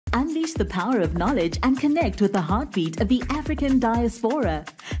Unleash the power of knowledge and connect with the heartbeat of the African diaspora.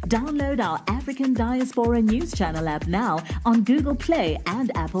 Download our African Diaspora News Channel app now on Google Play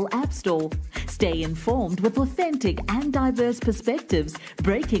and Apple App Store. Stay informed with authentic and diverse perspectives,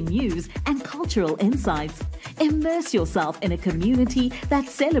 breaking news, and cultural insights. Immerse yourself in a community that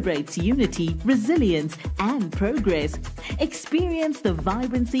celebrates unity, resilience, and progress. Experience the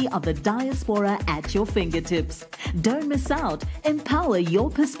vibrancy of the diaspora at your fingertips. Don't miss out. Empower your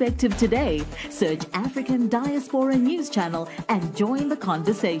perspective today. Search African Diaspora News Channel and join the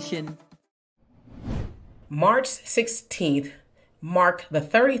conversation. March 16th marked the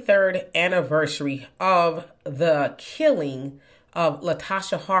 33rd anniversary of the killing of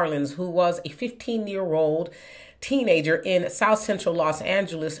Latasha Harlins, who was a 15-year-old teenager in South Central Los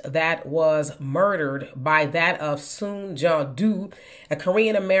Angeles that was murdered by that of Soon Ja-do, a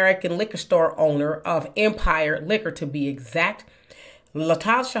Korean-American liquor store owner of Empire Liquor to be exact.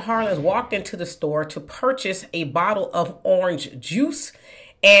 Latasha Harlins walked into the store to purchase a bottle of orange juice,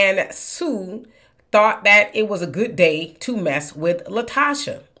 and Sue thought that it was a good day to mess with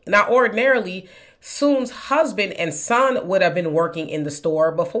Latasha. Now, ordinarily, Soon's husband and son would have been working in the store,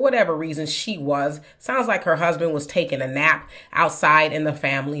 but for whatever reason she was. Sounds like her husband was taking a nap outside in the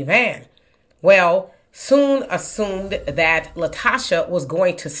family van. Well, Soon assumed that Latasha was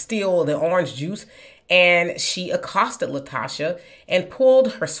going to steal the orange juice, and she accosted Latasha and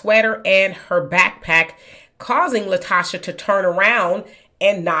pulled her sweater and her backpack, causing Latasha to turn around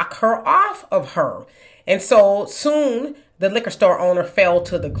and knock her off of her. And so soon the liquor store owner fell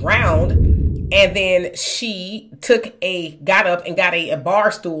to the ground, and then she got up and got a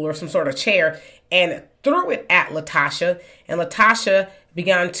bar stool or some sort of chair and threw it at Latasha, and Latasha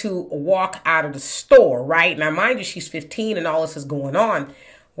began to walk out of the store, right? Now, mind you, she's 15 and all this is going on.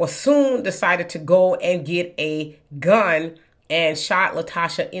 Well, Soon decided to go and get a gun and shot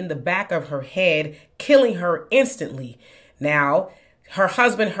Latasha in the back of her head, killing her instantly. Now, her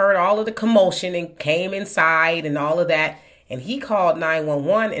husband heard all of the commotion and came inside and all of that, and he called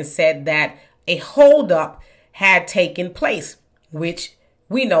 911 and said that a holdup had taken place, which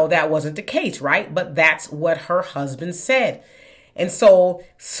we know that wasn't the case, right? But that's what her husband said. And so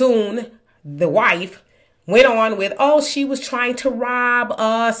soon the wife went on with, oh, she was trying to rob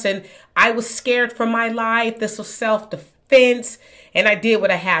us and I was scared for my life. This was self-defense and I did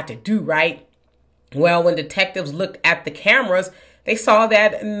what I had to do, right? Well, when detectives looked at the cameras, they saw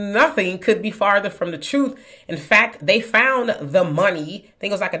that nothing could be farther from the truth. In fact, they found the money, I think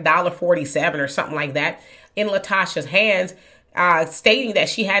it was like $1.47 or something like that, in Latasha's hands, stating that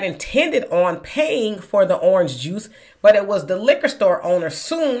she had intended on paying for the orange juice, but it was the liquor store owner,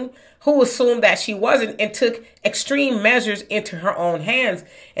 Soon, who assumed that she wasn't and took extreme measures into her own hands.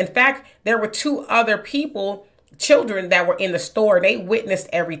 In fact, there were two other children that were in the store. They witnessed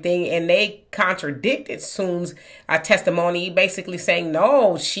everything and they contradicted Soon's testimony, basically saying,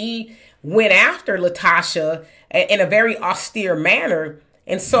 no, she went after Latasha in a very austere manner.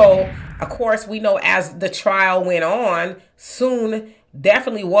 And so, of course, we know as the trial went on, Soon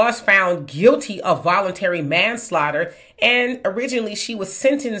definitely was found guilty of voluntary manslaughter. And originally she was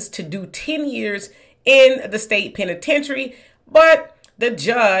sentenced to do 10 years in the state penitentiary. But the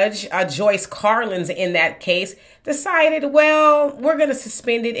judge, Joyce Carlins, in that case, decided, well, we're going to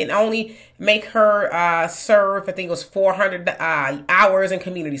suspend it and only make her serve, I think it was 400 hours in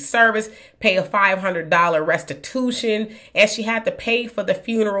community service, pay a $500 restitution, and she had to pay for the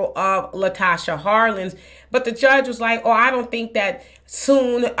funeral of Latasha Harlins. But the judge was like, oh, I don't think that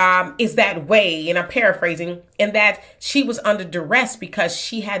Soon is that way, and I'm paraphrasing, and that she was under duress because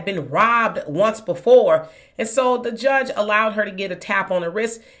she had been robbed once before. And so the judge allowed her to get a tap on the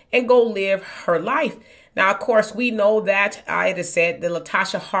wrist and go live her life. Now, of course, we know that it is said the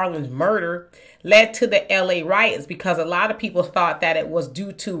Latasha Harlins murder led to the LA riots because a lot of people thought that it was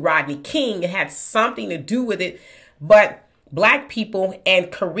due to Rodney King. It had something to do with it, but Black people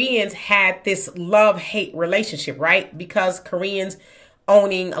and Koreans had this love-hate relationship, right? Because Koreans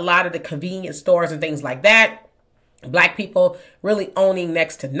owning a lot of the convenience stores and things like that. Black people really owning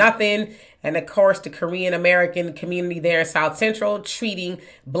next to nothing. And of course, the Korean American community there in South Central treating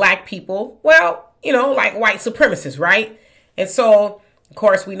Black people, well, you know, like white supremacists, right? And so, of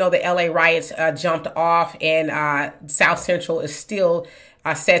course, we know the LA riots jumped off, and South Central is still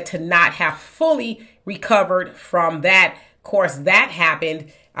said to not have fully recovered from that. Of course, that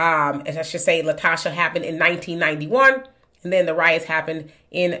happened, as I should say, Latasha happened in 1991, and then the riots happened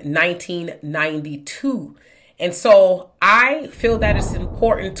in 1992. And so I feel that it's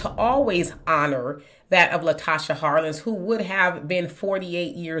important to always honor that of Latasha Harlins, who would have been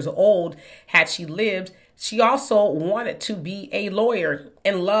 48 years old had she lived. she also wanted to be a lawyer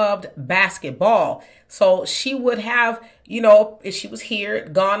and loved basketball. So she would have, if she was here,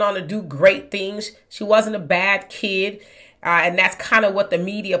 gone on to do great things. She wasn't a bad kid. And that's kind of what the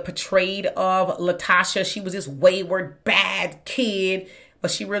media portrayed of Latasha. She was this wayward, bad kid, but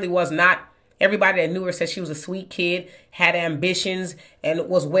she really was not. Everybody that knew her said she was a sweet kid, had ambitions, and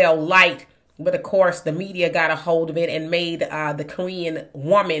was well liked. But of course, the media got a hold of it and made the Korean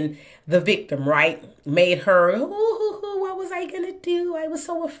woman the victim, right? Made her, what was I going to do? I was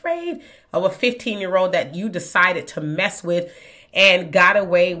so afraid of a 15-year-old that you decided to mess with and got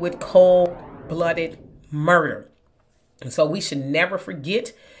away with cold-blooded murder. And so we should never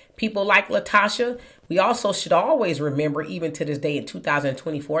forget people like Latasha. We also should always remember, even to this day in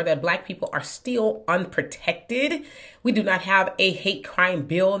 2024, that Black people are still unprotected. We do not have a hate crime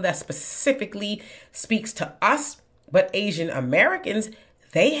bill that specifically speaks to us, but Asian Americans,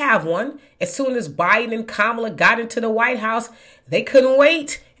 they have one. As soon as Biden and Kamala got into the White House, they couldn't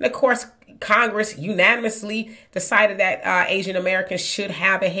wait. And of course, Congress unanimously decided that Asian Americans should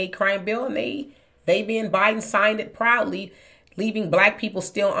have a hate crime bill, and they being Biden signed it proudly, leaving Black people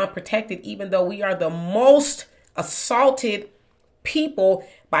still unprotected, even though we are the most assaulted people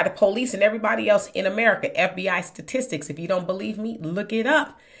by the police and everybody else in America. FBI statistics. If you don't believe me, look it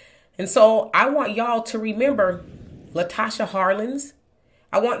up. And so I want y'all to remember Latasha Harlins.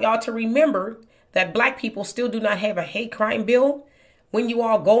 I want y'all to remember that Black people still do not have a hate crime bill. When you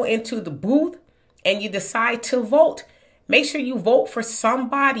all go into the booth and you decide to vote, make sure you vote for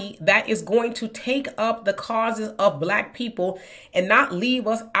somebody that is going to take up the causes of Black people and not leave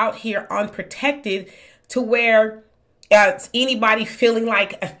us out here unprotected to where anybody feeling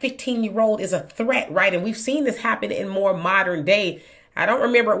like a 15-year-old is a threat, right? And we've seen this happen in more modern day. I don't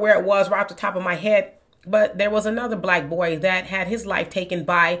remember where it was right off the top of my head, but there was another Black boy that had his life taken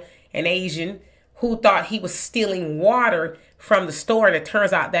by an Asian who thought he was stealing water from the store, and it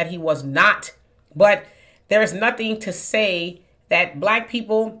turns out that he was not. But there's nothing to say that Black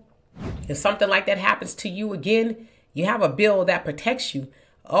people, if something like that happens to you again, you have a bill that protects you.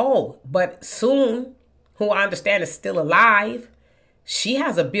 Oh, but Soon, who I understand is still alive, she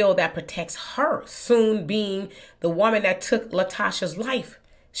has a bill that protects her. Soon being the woman that took Latasha's life.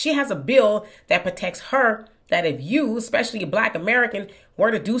 She has a bill that protects her, that if you, especially a Black American,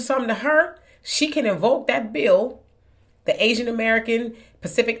 were to do something to her, she can invoke that bill, the Asian American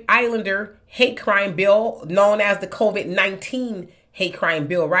Pacific Islander hate crime bill, known as the COVID-19 hate crime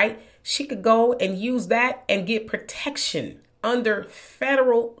bill, right? She could go and use that and get protection under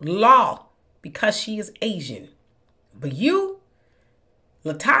federal law because she is Asian. But you,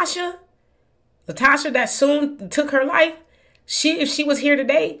 Latasha that Soon took her life, if she was here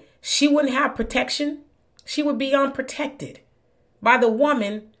today, she wouldn't have protection. She would be unprotected by the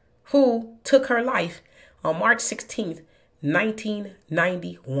woman who took her life on March 16th,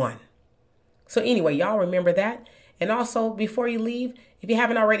 1991. So anyway, y'all remember that. And also, before you leave, if you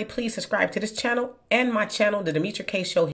haven't already, please subscribe to this channel and my channel, The Demetra Kaye Show.